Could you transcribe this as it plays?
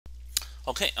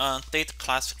Okay, data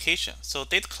classification. So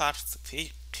data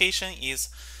classification is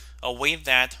a way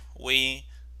that we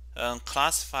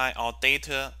classify our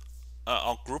data,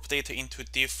 our group data into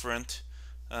different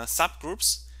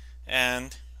subgroups,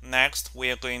 and next we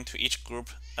are going to each group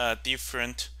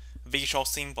different visual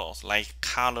symbols like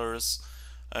colors,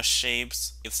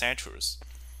 shapes, etc.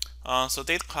 So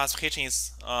data classification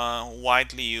is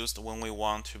widely used when we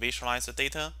want to visualize the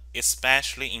data,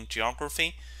 especially in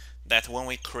geography. That when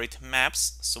we create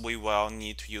maps, so we will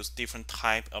need to use different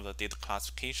type of the data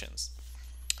classifications.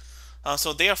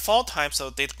 So there are four types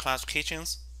of data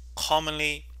classifications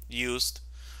commonly used.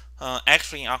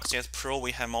 Actually, in ArcGIS Pro,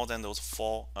 we have more than those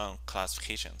four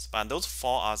classifications, but those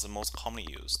four are the most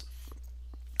commonly used.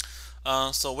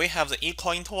 So we have the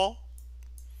equal interval,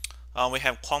 we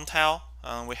have quantile,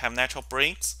 we have natural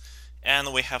breaks,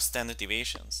 and we have standard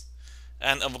deviations.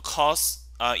 And of course,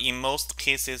 in most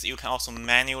cases, you can also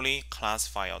manually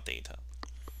classify your data.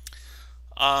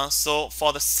 So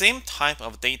for the same type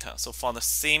of data, so for the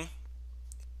same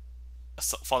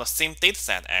data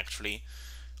set, actually,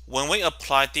 when we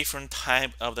apply different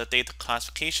type of the data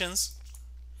classifications,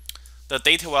 the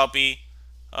data will be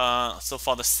so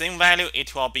for the same value,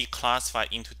 it will be classified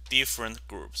into different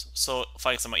groups. So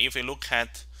for example, if we look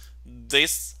at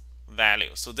this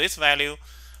value, so this value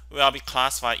will be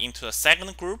classified into a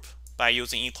second group by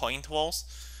using equal intervals,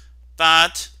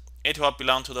 but it will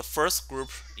belong to the first group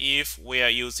if we are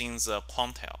using the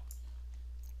quantile.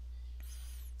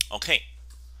 Okay,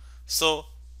 so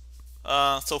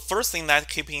so first thing that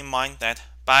keep in mind that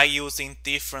by using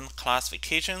different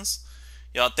classifications,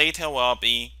 your data will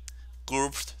be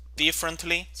grouped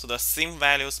differently, so the same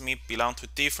values may belong to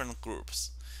different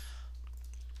groups.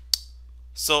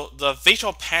 So the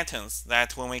visual patterns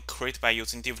that when we create by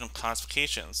using different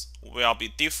classifications will be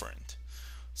different.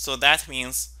 So that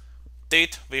means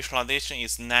data visualization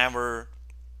is never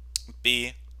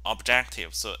be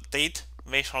objective. So data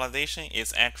visualization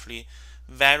is actually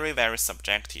very, very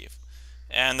subjective.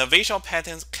 And the visual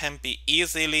patterns can be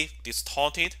easily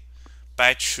distorted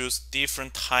by choose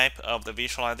different type of the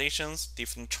visualizations,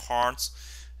 different charts,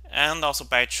 and also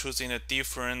by choosing the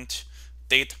different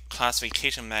data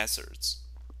classification methods.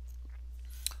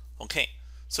 Okay,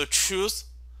 so choose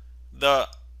the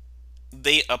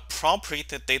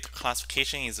appropriate data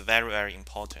classification is very, very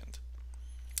important.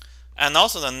 And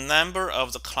also the number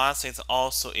of the classes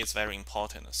also is very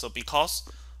important. So because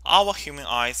our human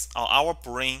eyes or our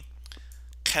brain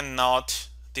cannot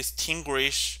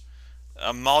distinguish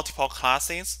multiple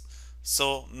classes,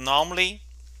 so normally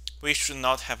we should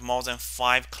not have more than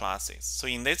 5 classes. So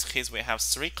in this case, we have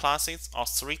 3 classes or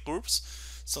 3 groups.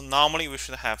 So normally we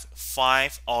should have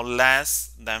 5 or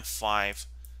less than 5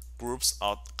 groups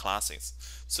or classes.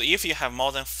 So if you have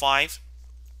more than 5,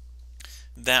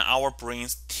 then our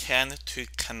brains tend to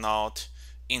cannot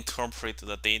interpret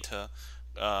the data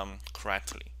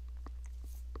correctly.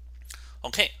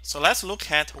 Okay, so let's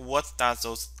look at what does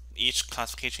those each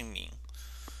classification mean.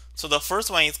 So the first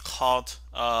one is called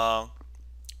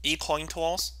equal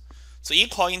intervals. So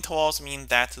equal intervals mean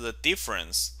that the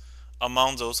difference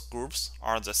among those groups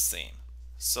are the same.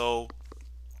 So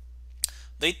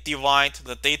they divide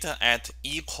the data at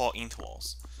equal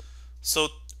intervals. So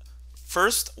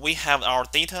first we have our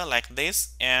data like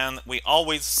this, and we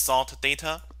always sort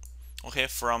data, okay,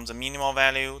 from the minimal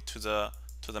value to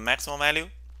the maximum value.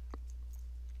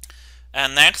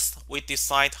 And next we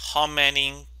decide how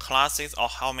many classes or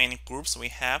how many groups we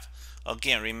have.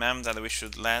 Again, remember that we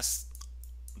should less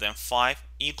than 5,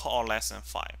 equal or less than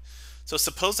 5. So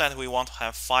suppose that we want to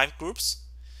have 5 groups,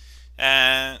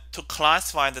 and to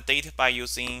classify the data by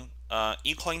using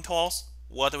equal intervals,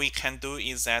 what we can do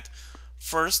is that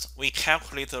first we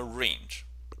calculate the range.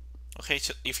 Okay,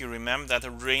 so if you remember that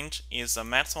the range is the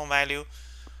maximum value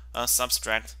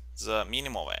subtract the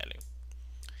minimal value.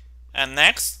 And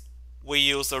next we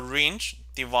use the range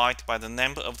divided by the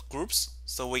number of groups,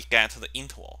 so we get the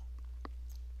interval.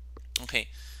 Okay,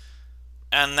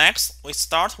 and next we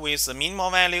start with the minimal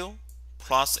value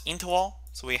plus the interval,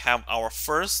 so we have our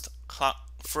first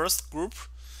group.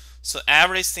 So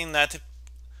everything that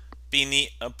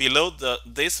below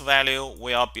this value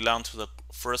will belong to the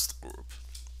first group.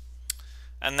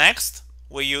 And next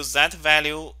we use that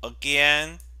value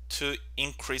again to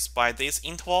increase by this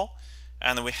interval,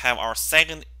 and we have our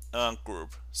second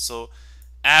group. So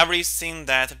everything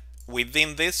that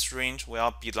within this range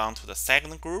will belong to the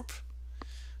second group,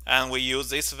 and we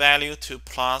use this value to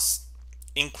plus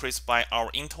increase by our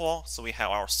interval, so we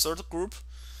have our third group.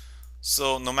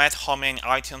 So no matter how many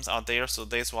items are there, so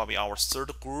this will be our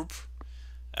third group,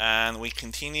 and we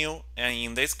continue. And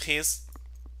in this case,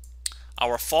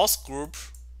 our fourth group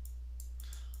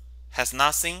has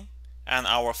nothing, and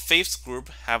our fifth group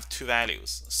have two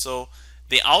values. So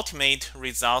the ultimate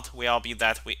result will be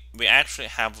that we actually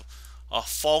have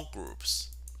four groups.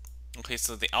 Okay,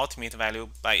 so the ultimate value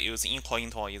by using equal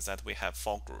interval is that we have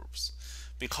four groups,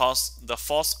 because the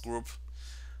fourth group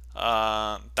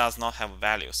does not have a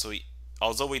value. So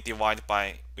although we divide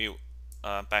by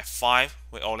 5,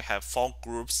 we only have four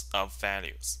groups of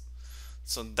values.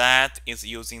 So that is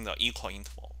using the equal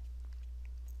interval.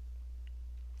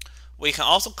 We can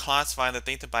also classify the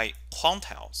data by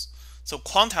quantiles. So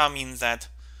quantile means that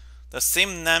the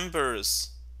same numbers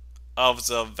of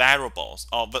the variables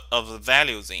of the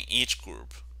values in each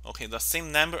group. Okay, the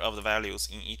same number of the values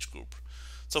in each group.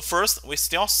 So first, we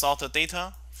still sort the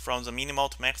data from the minimal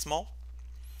to maximal,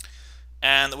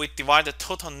 and we divide the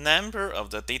total number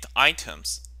of the data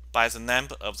items by the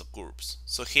number of the groups.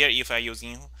 So here, if I'm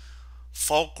using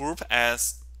 4 group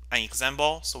as an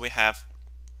example, so we have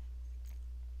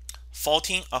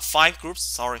 5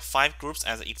 groups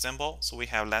as an example, so we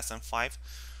have less than 5.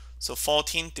 So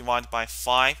 14 divided by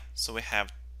 5, so we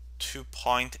have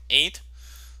 2.8.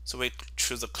 So we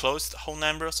choose the closest whole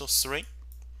number, so 3.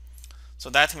 So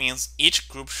that means each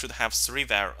group should have 3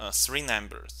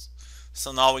 numbers.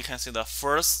 So now we can see the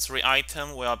first 3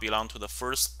 items will belong to the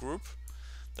first group.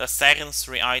 The second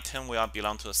 3 items will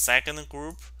belong to the second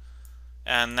group.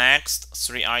 And next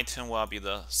 3 items will be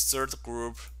the third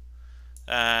group.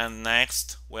 And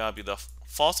next will be the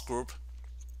fourth group.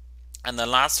 And then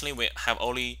lastly, we have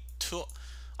only 2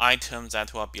 items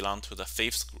that will belong to the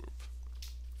fifth group.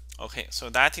 Okay, so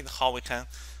that is how we can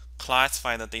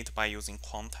classify the data by using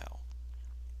quantile.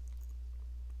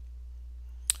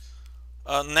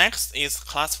 Next is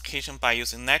classification by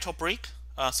using natural break.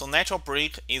 So natural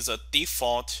break is a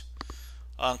default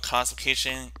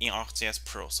classification in ArcGIS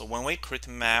Pro. So when we create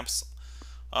maps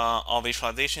or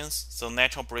visualizations, so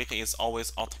natural break is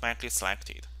always automatically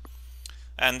selected.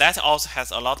 And that also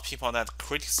has a lot of people that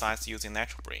criticize using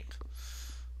natural break.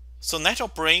 So natural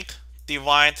break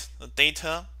divides the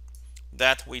data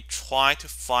that we try to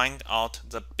find out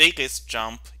the biggest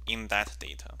jump in that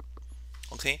data.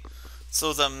 Okay,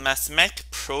 so the mathematical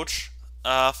approach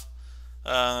of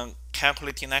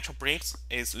calculating natural breaks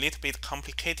is a little bit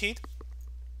complicated,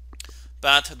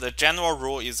 but the general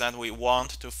rule is that we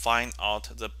want to find out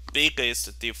the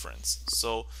biggest difference.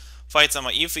 So for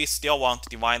example, if we still want to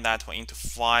divide that one into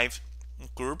 5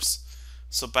 groups,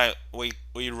 so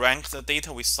we rank the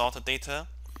data, we sort the data,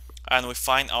 and we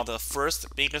find out the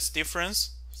first biggest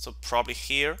difference, so probably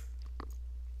here.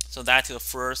 So that is the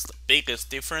first biggest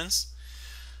difference.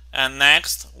 And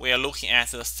next, we are looking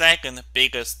at the second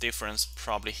biggest difference,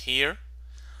 probably here.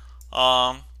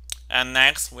 And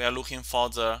next, we are looking for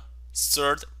the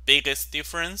third biggest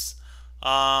difference,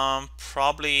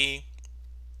 probably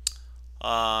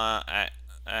I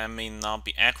may not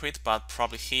be accurate, but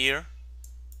probably here.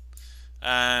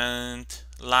 And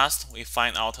last, we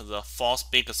find out the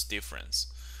fourth biggest difference.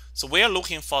 So we are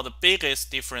looking for the biggest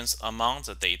difference among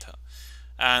the data.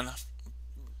 And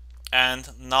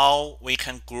now we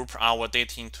can group our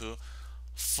data into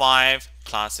 5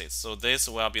 classes. So this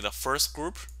will be the first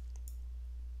group.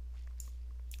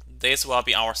 This will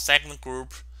be our second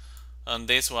group. And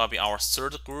this will be our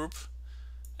third group.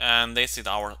 And this is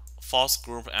our fourth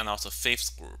group and also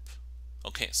fifth group.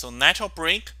 Okay, so natural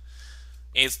break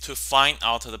is to find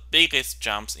out the biggest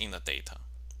jumps in the data.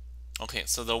 Okay,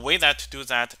 so the way that to do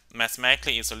that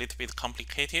mathematically is a little bit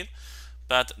complicated,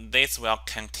 but this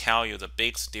can tell you the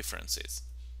biggest differences.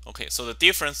 Okay, so the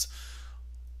difference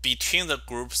between the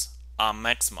groups are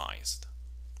maximized.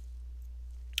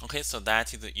 Okay, so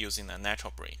that is using a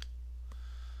natural break.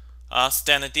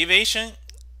 Standard deviation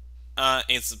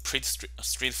is pretty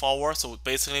straightforward. So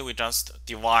basically, we just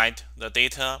divide the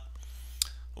data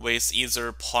with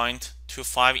either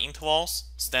 0.25 intervals,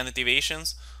 standard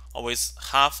deviations, or with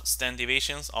half standard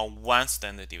deviations or 1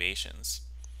 standard deviations.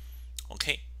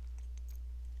 Okay.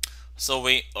 So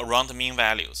we around mean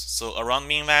values. So around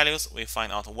mean values, we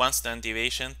find out 1 standard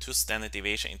deviation, 2 standard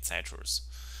deviation, etc.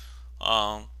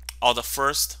 Or the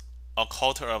first a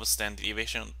quarter of standard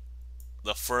deviation,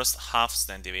 the first half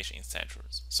standard deviation, etc.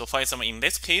 So for example, in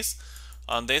this case,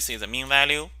 this is a mean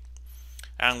value,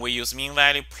 and we use mean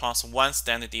value plus 1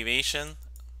 standard deviation.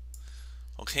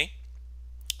 Okay,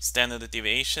 standard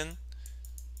deviation,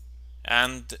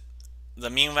 and the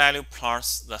mean value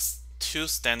plus the 2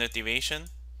 standard deviation.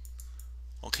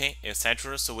 Okay,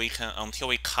 etc. So we can until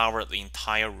we cover the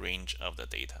entire range of the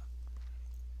data.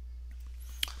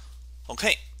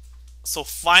 Okay, so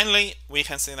finally we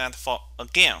can see that for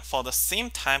the same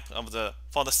type of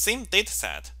for the same data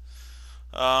set,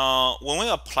 when we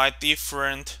apply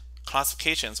different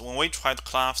classifications, when we try to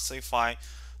classify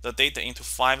the data into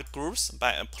 5 groups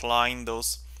by applying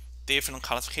those different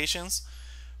classifications,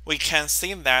 we can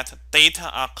see that data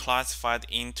are classified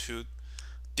into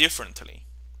differently.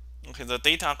 Okay, the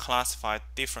data are classified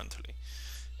differently.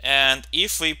 And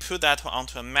if we put that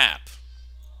onto a map,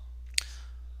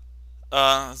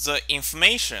 the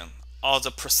information or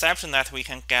the perception that we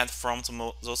can get from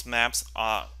those maps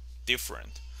are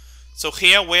different. So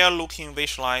here we are looking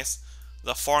visualize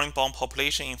the foreign-born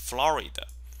population in Florida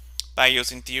by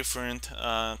using different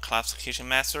classification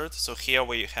methods. So here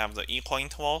we have the equal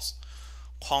intervals,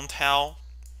 quantile,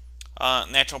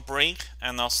 natural break,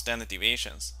 and also standard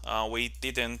deviations. We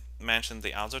didn't mention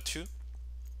the other two.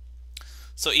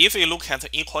 So if we look at the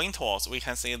equal intervals, we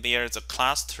can see there is a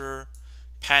cluster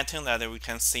pattern that we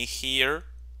can see here.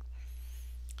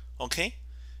 Okay,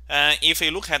 and if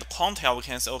we look at quantile, we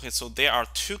can say, okay, so there are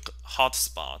 2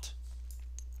 hotspots.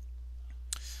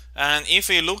 And if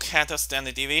we look at the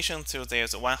standard deviation, so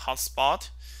there's 1 hotspot,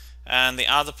 and the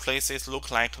other places look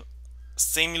like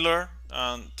similar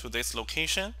to this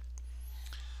location.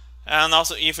 And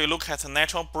also, if we look at the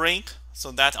natural break,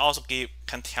 so that also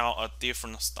can tell a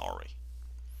different story.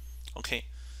 Okay,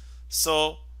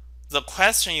 so the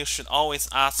question you should always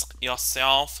ask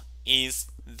yourself is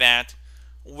that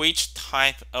which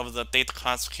type of the data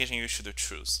classification you should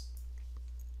choose.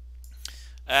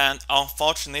 And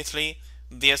unfortunately,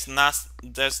 there's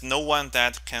no one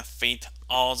that can fit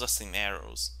all the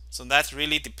scenarios. So that's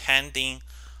really depending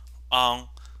on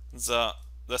the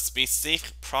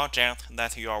specific project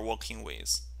that you are working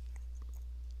with.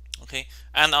 Okay,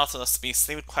 and also the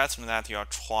specific question that you are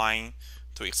trying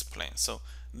to explain. So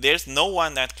there's no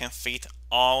one that can fit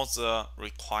all the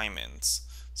requirements.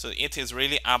 So it is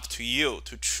really up to you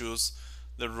to choose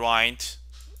the right.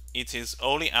 It is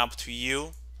only up to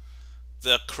you,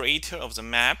 the creator of the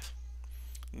map,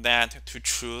 that to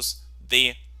choose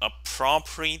the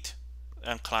appropriate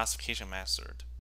classification method.